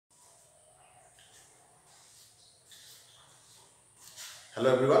Hello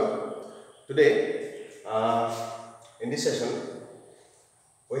everyone. Today, in this session,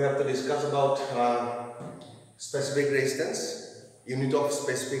 we have to discuss about specific resistance, unit of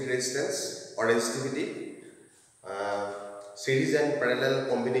specific resistance or resistivity, series and parallel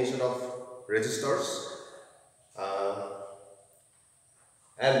combination of resistors,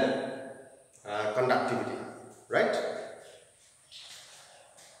 and conductivity. Right?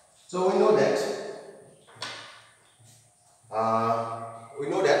 So we know that.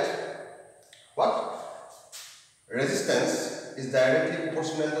 What? Resistance is directly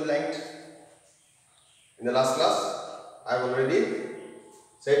proportional to length. In the last class, I have already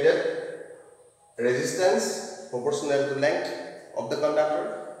said that resistance proportional to length of the conductor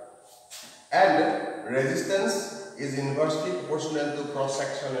and resistance is inversely proportional to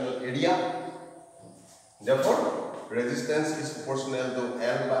cross-sectional area. Therefore, resistance is proportional to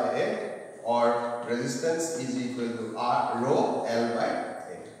L by A, or resistance is equal to rho L by A.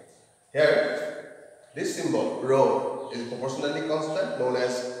 Here, this symbol rho is proportionally constant, known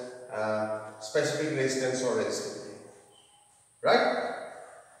as specific resistance or resistivity. Right?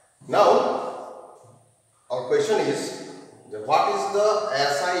 Now, our question is, what is the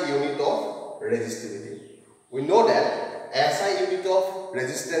SI unit of resistivity? We know that SI unit of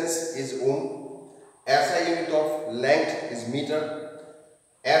resistance is ohm, SI unit of length is meter,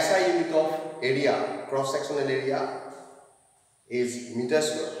 SI unit of area, cross-sectional area, is meter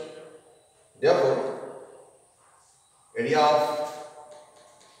square. Therefore, area of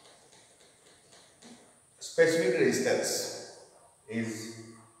specific resistance is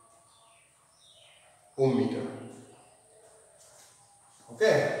ohm meter.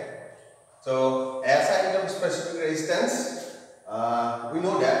 Okay. So, SI unit of specific resistance, we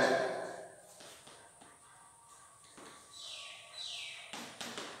know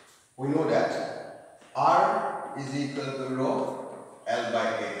that R is equal to rho L by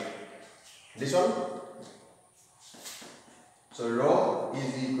A. This one. So rho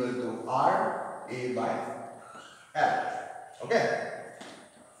is equal to R A by L. Okay.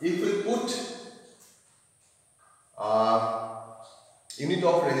 If we put unit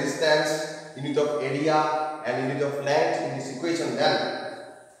of resistance, unit of area, and unit of length in this equation, then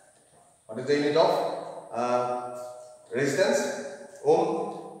what is the unit of resistance? Ohm.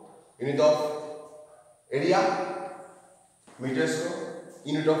 Unit of area, meter square.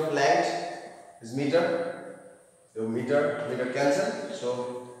 Unit of length is meter. The meter cancel. So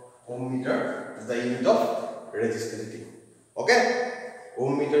ohm meter is the unit of resistivity. Okay?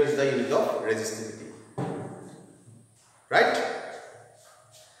 Ohm meter is the unit of resistivity. Right?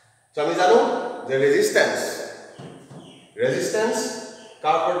 So আমি জানো যে resistance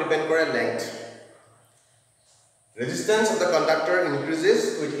কার উপর depend করে length. Resistance of the conductor increases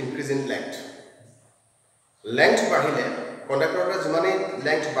with increase in length. Length বাঢ়িলে conductor যিমানে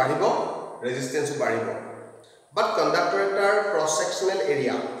length বাঢ়িব resistance বাঢ়িব. But conductor এটাৰ cross sectional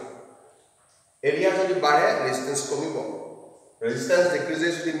area যদি বাঢ়ে resistance কমিব. Resistance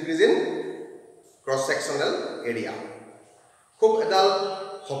decreases with increase in cross sectional area. খুব এডাল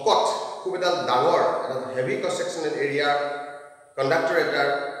হকট, খুব এডাল ডাঙৰ, এডাল heavy cross sectional area conductor এটাৰ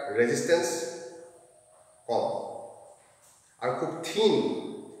resistance কম. আৰু খুব thin,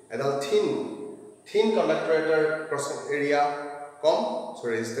 এডাল thin conductor এটাৰ cross area কম, so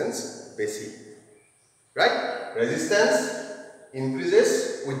resistance বেছি. Right? Resistance increases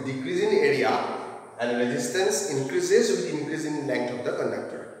with decrease in area and resistance increases with increase in length of the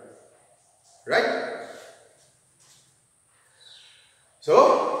conductor. Right? So,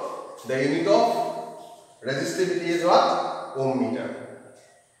 the unit of resistivity is what? Ohm meter.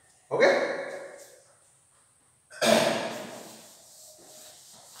 Okay?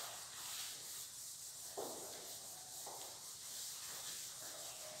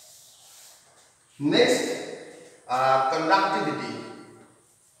 Next, conductivity.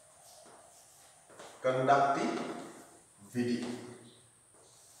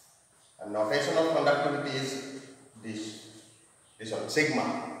 And notation of conductivity is this one, sigma,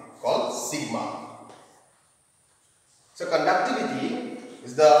 called sigma. So conductivity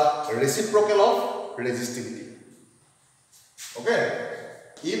is the reciprocal of resistivity. Okay,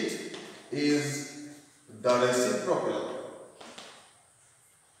 it is the reciprocal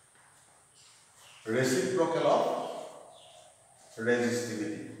of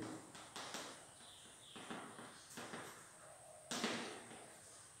resistivity.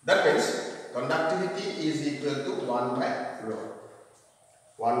 That means conductivity is equal to 1 by rho.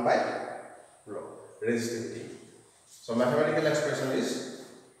 1 by rho resistivity. So mathematical expression is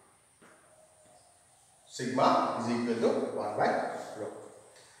sigma is equal to 1 by rho.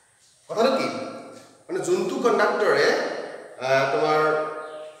 কথাটো কি? মানে যোনটো কন্ডাক্টৰে তোমার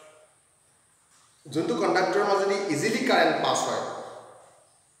যোনটো conductor মাজেদি easily current pass হয়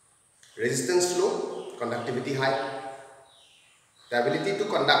resistance low, conductivity high. The ability to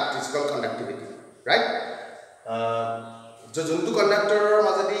conduct is called conductivity, right? जो जोनटू conductor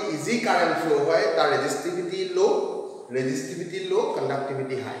মাজেদি इजी current flow হয় তাৰ resistivity low,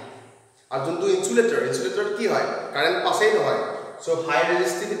 conductivity high. আর যোনটু insulator কি হয় current পাসেই নহয়, so high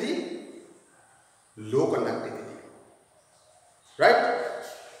resistivity, low conductivity, right?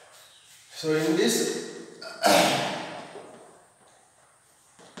 So in this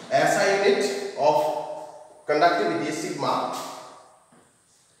SI unit of conductivity is sigma.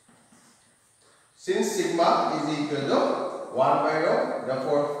 Since sigma is equal to 1 by rho,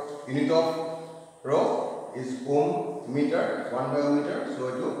 therefore unit of rho is ohm meter, 1 by ohm meter, so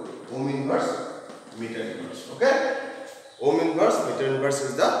it will ohm inverse meter inverse. Okay, ohm inverse meter inverse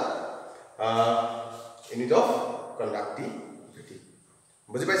is the unit of conductivity.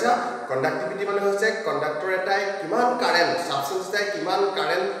 বুজি পাইছা conductivity মানে হৈছে conductor এটাই কিমান current substance এটাই কিমান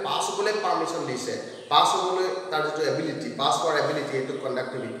current pass হ'বলৈ permission দিছে পাস হ'বলৈ তাৰ যেটো এবিলিটি পাস কৰাৰ এবিলিটি এটো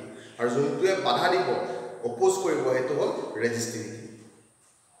কন্ডাক্টিভিটি আৰু যোনটোৱে বাধা দিব অপোজ কৰিব এটো হ'ল ৰেজিস্টিভিটি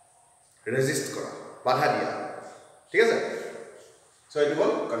ৰেজিস্ট কৰা বাধা দিয়া ঠিক আছে সো এটো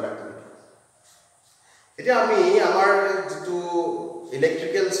হ'ল কন্ডাক্টিভিটি এতিয়া আমি আমাৰ যেটো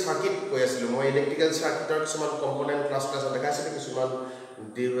ইলেক্ট্ৰিক্যাল সার্কিট কৈ আছিলো মই ইলেক্ট্ৰিক্যাল সার্কিটৰ কিছুমান কম্পোনেন্ট ক্লাছত দেখাইছিলো কিছুমান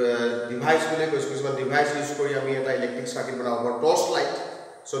ডিভাইস বলে কিছুমান ডিভাইস ইউজ কৰি আমি এটা ইলেক্ট্ৰিক সার্কিট বনাব টৰ্চ লাইট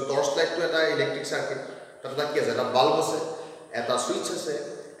সো টৰ্চ লাইটটো এটা ইলেক্ট্ৰিক সার্কিট তাত কি আছে এটা বাল্ব আছে এটা সুইচ আছে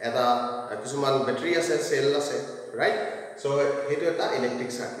এটা কিছুমান ব্যাটারি আছে সেল আছে রাইট সো হেতু এটা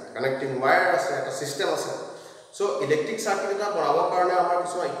ইলেক্ট্ৰিক সার্কিট কানেক্টিং ওয়্যাৰ আছে এটা সিস্টেম আছে সো ইলেক্ট্ৰিক সার্কিট এটা বনাবৰ কাৰণে আমাৰ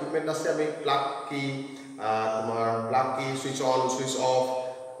কিছুমান ইকুইপমেন্ট আছে আমি প্লাগ কি তোমার প্লাগ কি switch on switch off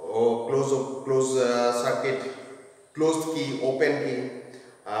close circuit closed কি ওপেন কি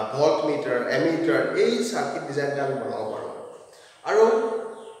ভোল্টমিটার এমিটার এই সার্কিট ডিজাইনটা আমি বনাব পাৰো আৰু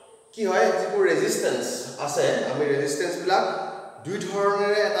কি হয় যিবোৰ ৰেজিস্ট্যান্স আছে আমি ৰেজিস্ট্যান্স বিলাক দুই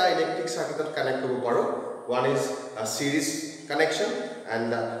ধৰণেৰে এটা ইলেক্ট্ৰিক সার্কিটত কানেক্ট কৰিব পাৰো one is a series connection and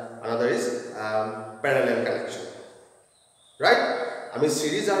another is parallel connection right আমি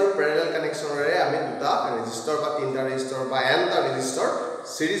series আৰু parallel connection ৰে আমি দুটা resistor বা তিনটা resistor বা nটা resistor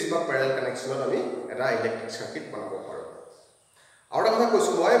series বা parallel connection ত আমি এটা ইলেক্ট্ৰিক সার্কিট বনাব পাৰো আৰু এটা কথা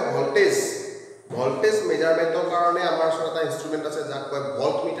কৈছো মই ভোল্টেজ মেজাৰমেন্টৰ কাৰণে আমাৰ ওচৰত এটা ইনস্ট্ৰুমেন্ট আছে যাক কয়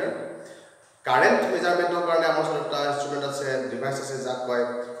ভোল্টমিটাৰ কারেন্ট মেজারমেন্টৰ কাৰণে আমাৰ ওচৰত এটা ইনস্ট্ৰুমেন্ট আছে ডিভাইস আছে যাক কয়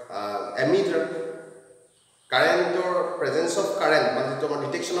এমিটাৰ কারেন্টৰ প্ৰেজেন্স অফ কারেন্ট মানে যেটো আমাৰ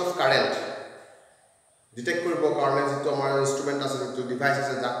ডিটেকশন অফ কারেন্ট ডিটেক্ট কৰিবৰ কাৰণে যেটো আমাৰ ইনস্ট্ৰুমেন্ট আছে যেটো ডিভাইস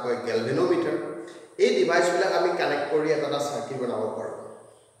আছে যাক কয় গ্যালভানোমিটাৰ এই ডিভাইস বিলাক আমি কানেক্ট কৰি এটা সার্কিট বনাব পাৰো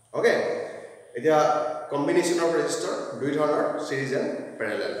ওকে এতিয়া কম্বিনেশন অফ ৰেজিস্টৰ দুই ধৰণৰ সিৰিজ এণ্ড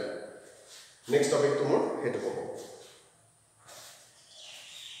প্যাৰালেল নেক্সট টপিক তো মোৰ হেতু হ'ব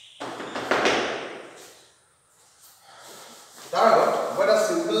তাৰ আগত মই এটা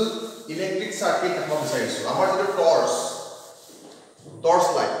সিম্পল ইলেক্ট্ৰিক সার্কিট এখন বিচাৰিছো আমাৰ যেটো টৰ্চ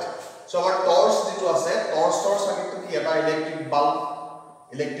লাইট সো আমাৰ টৰ্চ যেটো আছে টৰ্চৰ সার্কিটটো কি এটা ইলেক্ট্ৰিক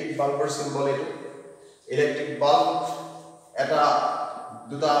বাল্বৰ সিম্বল এটো ইলেক্ট্ৰিক বাল্ব এটা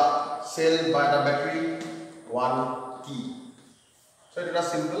দুটা সেল বা এটা ব্যাটারি ওয়ান কি সো এটা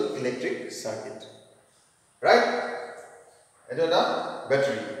সিম্পল ইলেক্ট্রিক সার্কিট রাইট এটা এটা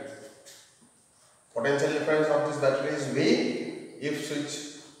battery potential difference of this battery is V if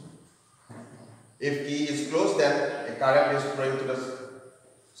key is closed then a current is flowing to the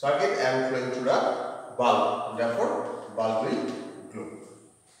circuit and flowing to the bulb therefore bulb will glow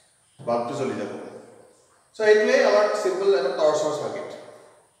bulb to joli jabo so etue our simple eta torch circuit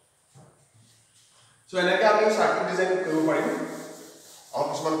so enake apni circuit design koribo parim our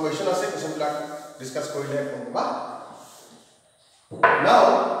kisman question ase question block discuss korile komba now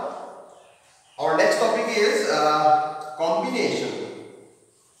our next topic is combination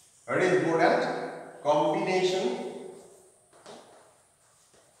very important combination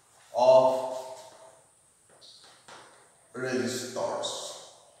of resistances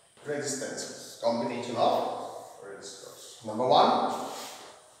combination of resistors number 1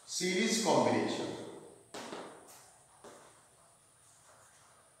 series combination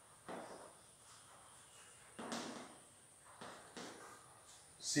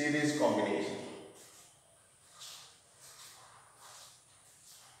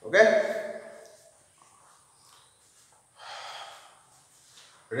okay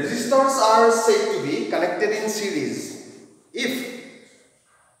resistors are said to be connected in series if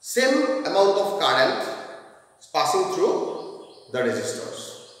same amount of current is passing through the resistors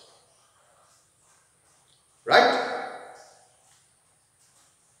right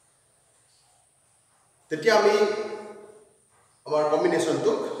তেতিয়া আমি আমাৰ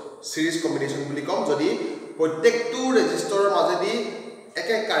কম্বিনেশনটো series combination বুলি কম যদি প্ৰত্যেকটো ৰেজিষ্টৰৰ মাজেদি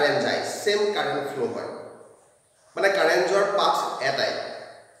একে current যায় same current flow হয় মানে কারেন্ট যোৱাৰ পাথ এটাই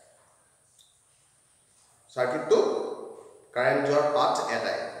সার্কিটটো কারেন্ট যোৱাৰ পাথ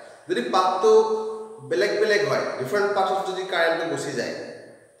এটাই যদি পাথটো বেলেগ বেলেগ হয় ডিফারেন্ট পাথত যদি কারেন্টটো গুছি যায়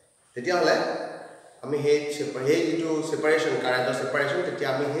তেতিয়া হলে আমি হেই যেটো সেপারেশন কারেন্টৰ সেপারেশন তেতিয়া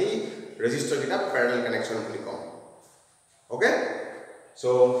আমি হেই ৰেজিষ্টৰ কিটা প্যাৰালাল connection bully com okay so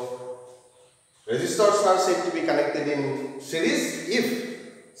resistors are said to be connected in series if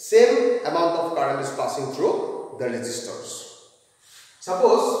same amount of current is passing through the resistors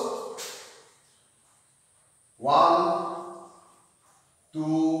suppose 1 2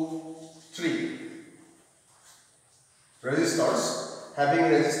 3 resistors having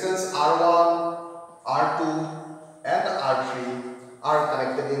resistance R1 R2 and R3 are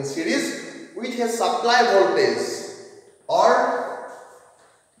connected in series with a supply voltage or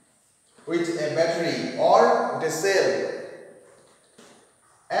with a battery or with a cell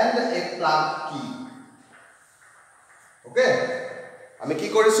and a plug key okay আমি কি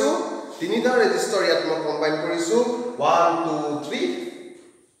কৰিছো তিনিটা resistor ইয়াত মই combine কৰিছো 1 2 3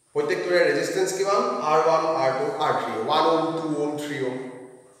 প্ৰত্যেকটোৰে ৰেজিস্ট্যান্স কিমান R1 R2 R3 1 ohm 2 ohm 3 ohm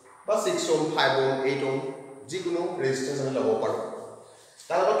বা 6 ohm 5 ohm 8 ohm যিকোনো ৰেজিস্ট্যান্স আমি লব পাৰো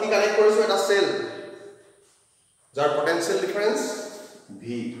তাৰ লগত কি কানেক্ট কৰিছো এটা সেল যাৰ পটেনশিয়াল ডিফারেন্স V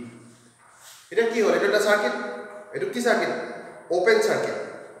এটা কি হল এটা সার্কিট এটা কি সার্কিট ওপেন সার্কিট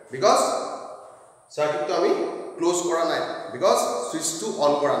বিকজ সার্কিটটো আমি ক্লোজ করা নাই বিকজ সুইচটো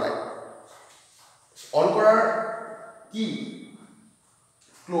অন করা নাই অন করার কি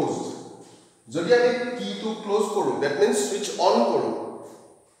ক্লোজড যদি আমি কিটো ক্লোজ কৰো দ্যাট মিন্স সুইচ অন কৰো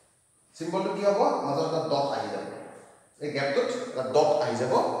সিম্বলটো কি হ'ব মাজত এটা ডট আহি যাব এই গ্যাপটোত এটা ডট আহি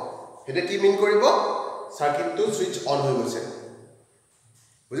যাব এটা কি মিন কৰিব সার্কিটটো সুইচ অন হৈ গৈছে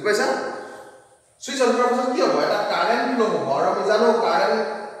বুজি পাইছা সুইচ অন কৰাৰ পিছত কি হ'ব এটা কারেন্ট ফ্লো হ'ব আৰু আমি জানো current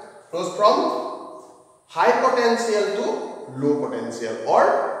flows from high potential to low potential or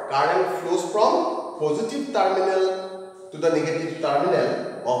current flows from positive terminal to the negative terminal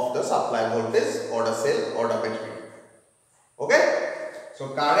of the supply voltage or the cell or the battery okay so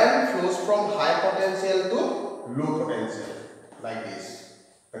current flows from high potential to low potential like this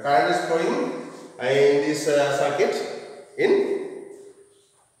the current is flowing in this circuit in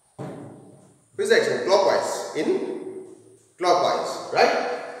which direction clockwise in clockwise right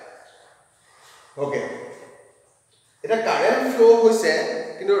okay এটা current flow হৈছে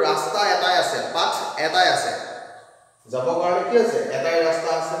কিন্তু রাস্তা এটাই আছে path এটাই আছে যাব কাৰণে কি আছে এটাই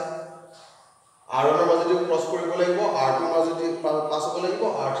ৰাস্তা আছে R1 ৰ মাজেদি ক্ৰস কৰিব লাগিব R2 ৰ মাজেদি পাস হ'ব লাগিব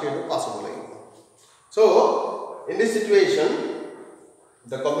R3 ৰ পাস হ'ব লাগিব so in this situation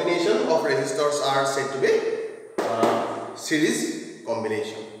the combination of resistors are said to be series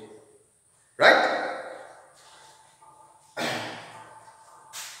combination right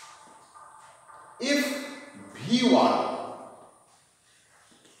if V1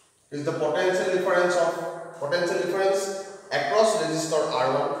 is the potential difference across resistor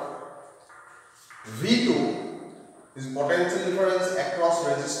R1 V2 is potential difference across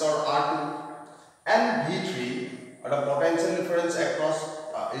resistor R2 and V3 are the potential difference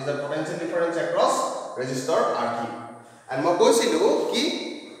across resistor R3 and মই কৈছিলো কি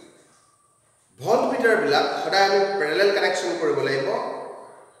voltmeter বিলাক সদায় আমি প্যাৰালাল connection কৰিব লাগিব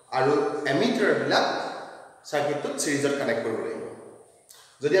আৰু ammeter বিলাক সার্কিটত সিরিজত connect কৰিব লাগিব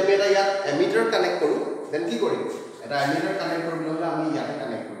যদি আমি এটা ইয়াত এমিটাৰ কানেক্ট কৰো দেন কি কৰিম এটা এমিটাৰ কানেক্ট কৰিবলৈ হলে আমি ইয়াতে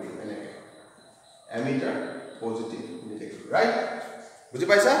কানেক্ট কৰিম এনেকে এমিটাৰ পজিটিভ নেগেটিভ ৰাইট বুজি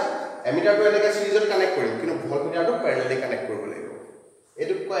পাইছা এমিটাৰটো এনেকে সিরিজত কানেক্ট কৰিম কিন্তু ভল্টমিটাৰটো প্যাৰালালি কানেক্ট কৰিব লাগিব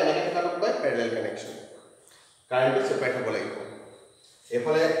এটো কয় এনেকে থকাটো কয় প্যাৰালাল কানেকশন কারেন্টটো সেপাৰেট হ'ব লাগিব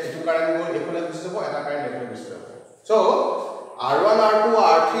এফালে এটো কারেন্ট গল এফালে গুছি যাব এটা কারেন্ট এফালে গুছি যাব so R1 R2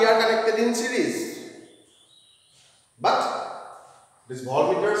 R3 are connected in series but these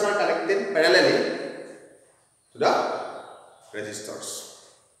voltmeters are connected parallelly to the resistors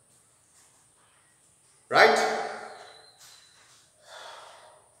right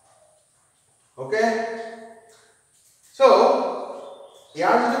okay so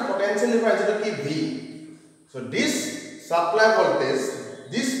here is the potential difference is V so this supply voltage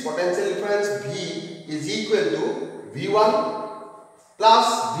this potential difference V is equal to V1 plus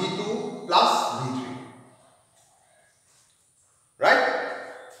V2 plus V3 right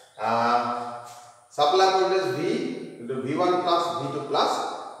supply voltage V into V1 plus V2 plus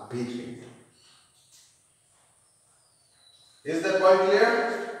V3 is that point clear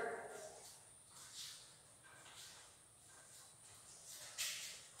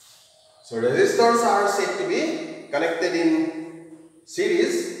So resistors are said to be connected in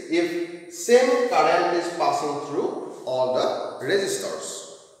series if same current is passing through all the resistors.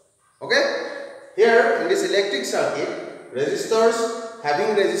 Okay? Here in this electric circuit, resistors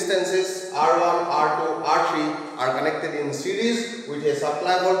having resistances R1, R2, R3 are connected in series with a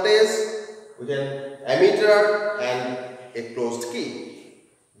supply voltage, with an emitter and a closed key.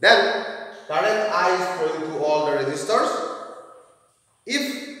 Then current I is flowing through all the resistors.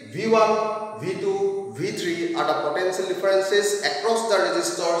 If V1, V2, V3 are the potential differences across the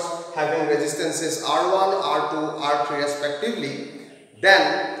resistors having resistances R1, R2, R3 respectively,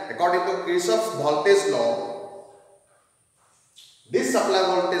 then according to Kirchhoff's voltage law, this supply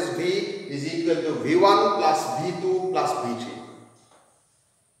voltage V is equal to V1 plus V2 plus V3.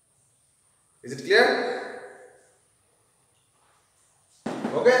 Is it clear?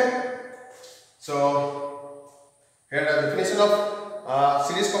 Okay. So here the definition of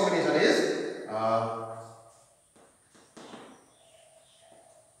series combination is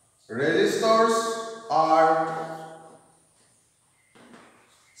resistors are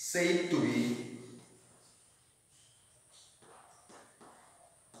said to be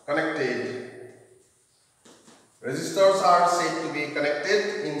connected. Resistors are said to be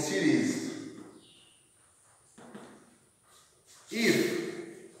connected in series if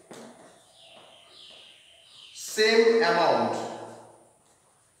same amount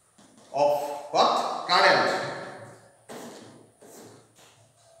of what? Current.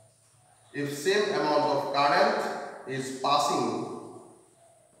 If same amount of current is passing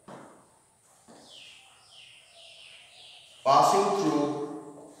through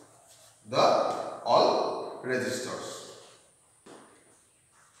the all resistors.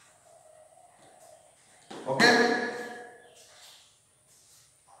 Okay?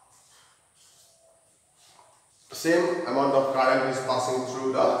 Same amount of current is passing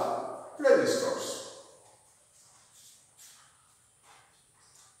through the resistors.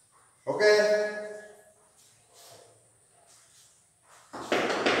 Okay?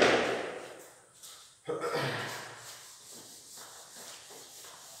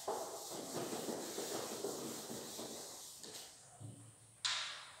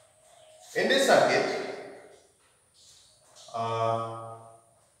 In this circuit,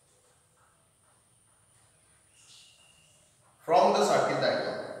 from the circuit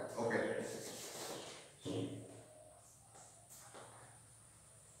diagram, okay,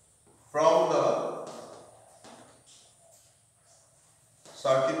 from the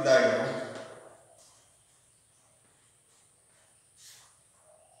circuit diagram,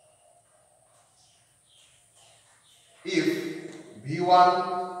 if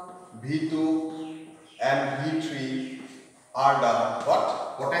V1, V2 and V3 are the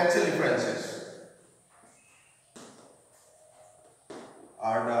what? Potential differences.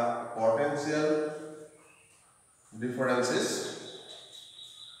 Are the potential differences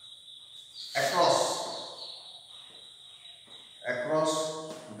across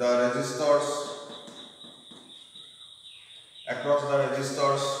the resistors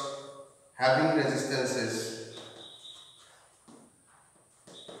having resistances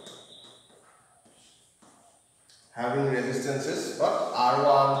but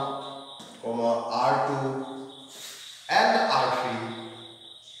R1, R2 and R3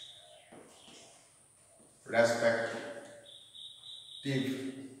 respectively.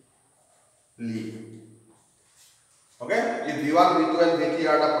 Okay, if V1, V2 and V3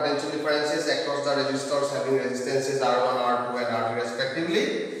 are the potential differences across the resistors having resistances R1, R2 and R3 respectively,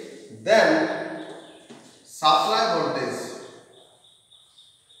 then supply voltage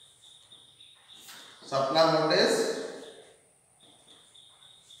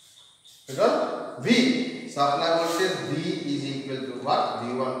because V, supply voltage V is equal to what?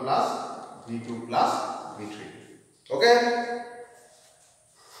 V1 plus V2 plus V3. Okay?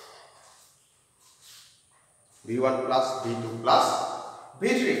 V1 plus V2 plus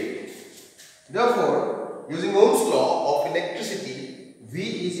V3. Therefore, using Ohm's law of electricity, V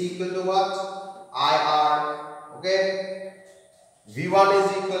is equal to what? IR. Okay? V1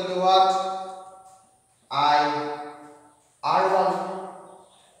 is equal to what? R1.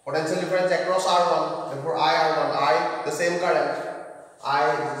 Potential difference across R1. Therefore, I the same current.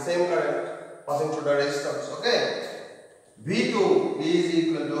 I is the same current passing through the resistors. Okay? V2 is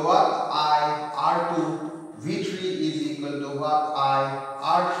equal to what? R2. V3 is equal to what?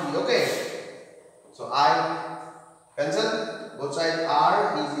 R3. Okay. So I cancel both sides.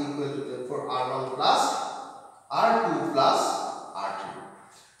 R is equal to therefore R1 plus R2 plus R3.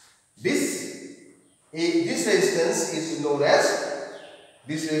 This resistance is known as,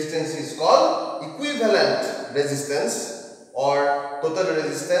 this resistance is called equivalent resistance or total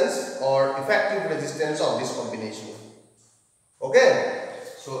resistance or effective resistance of this combination. Okay,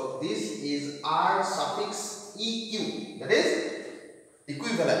 so this is R suffix EQ, that is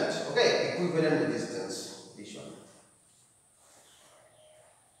equivalent. Okay, equivalent resistance, this one.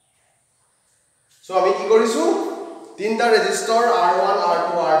 So আমি কি কৰিছো তিনটা ৰেজিস্টৰ R1 R2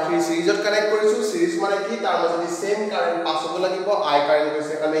 R3 সিৰিজত connect কৰিছো সিৰিজ মানে কি তাৰ মাজত same current pass হ'ব লাগিব I কারেন্ট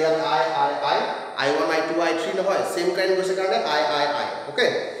গৈছে কাৰণে ইয়াত I I1 I2 I3 নহয় সেম কারেন্ট গৈছে কাৰণে I ওকে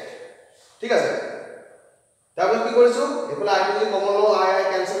ঠিক আছে তাহলে কি কৰিছো এফালে I যদি কমন লও I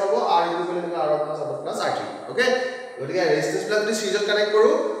ক্যান্সেল হ'ব R equivalent R1 R2 R3 ওকে গতিকে ৰেজিস্ট্যান্স প্লাস যদি সিৰিজত কানেক্ট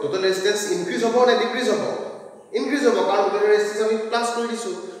কৰো টোটাল ৰেজিস্ট্যান্স ইনক্রিজ হ'ব নে ডিক্রিজ হ'ব ইনক্রিজ হ'ব কাৰণ টোটাল ৰেজিস্ট্যান্স আমি প্লাস কৰি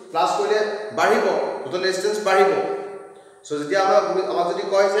দিছো প্লাস কৰিলে বাঢ়িব টোটাল ৰেজিস্ট্যান্স বাঢ়িব সো যেতিয়া আমাক যদি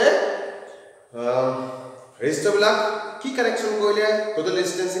কয় যে ৰেজিস্টৰ বিলাক কি কানেকশন কৰিলে টোটাল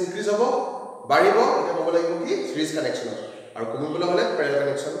ৰেজিস্ট্যান্স ইনক্রিজ হ'ব বাঢ়িব এটা ক'ব লাগিব কি সিৰিজ কানেকশন আৰু কমিবলৈ হলে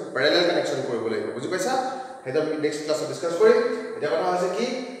প্যাৰেলাল কানেকশন কৰিব লাগিব বুজি পাইছা হেটা আমি নেক্সট ক্লাছত ডিসকাস কৰিম এটা কথা হৈছে কি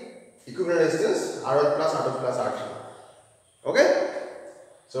equivalent ৰেজিস্ট্যান্স R1 R2 R3 okay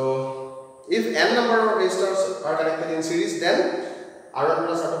so if n number of resistors are connected in series then R1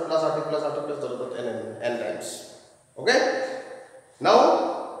 R2 R3 R2 n times okay now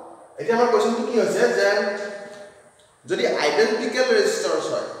এতিয়া আমাৰ কোৱেশ্চনটো কি হৈছে যে যদি আইডেন্টিক্যাল ৰেজিস্টৰস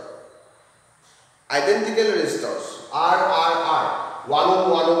হয় identical resistors R 1 ohm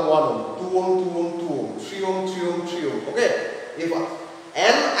 1 ohm 1 ohm 2 ohm 2 ohm 2 ohm 3 ohm 3 ohm 3 ohm okay if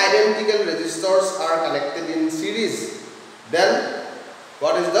n identical resistors are connected in series then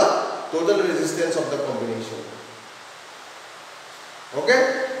what is the total resistance of the combination okay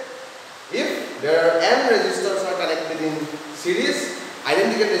if there are n resistors are connected in series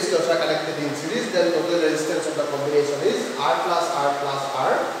identical resistors are connected in series then total resistance of the combination is R plus R plus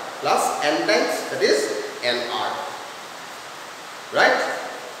R plus n times, that is nr, right?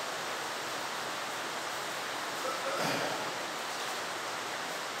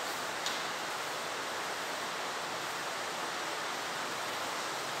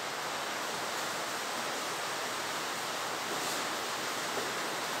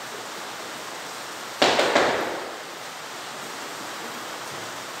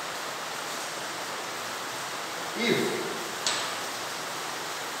 If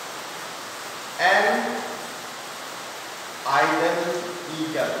n identical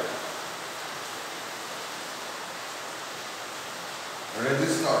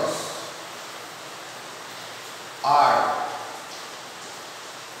resistors are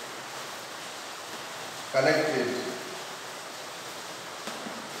connected,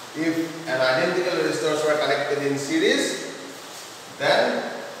 if an identical resistors were connected in series, then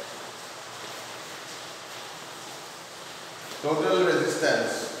total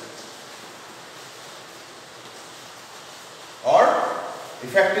resistance or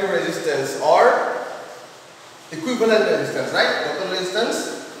effective resistance or equivalent resistance, right? Total resistance,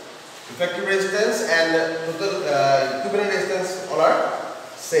 effective resistance and total equivalent resistance all are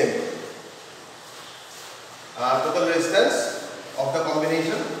same. Total resistance of the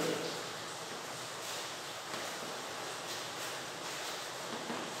combination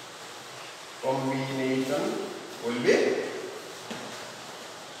will be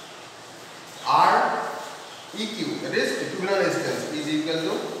R EQ, that is equivalent resistance, is equal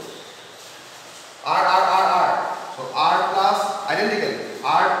to R. So R plus identical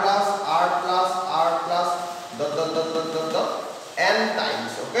R plus n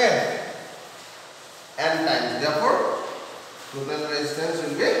times, okay, n times. Therefore, total resistance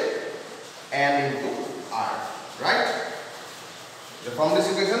will be n into R, right? From this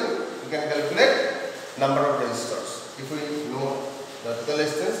equation, you can calculate number of resistors if we know the total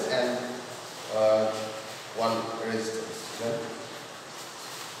resistance and one resistance. Then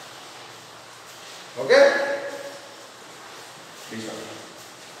okay, this one.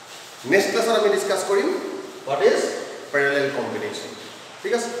 Next class we discuss korim what is parallel combination.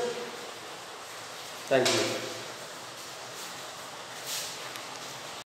 ठीक है? Thank you.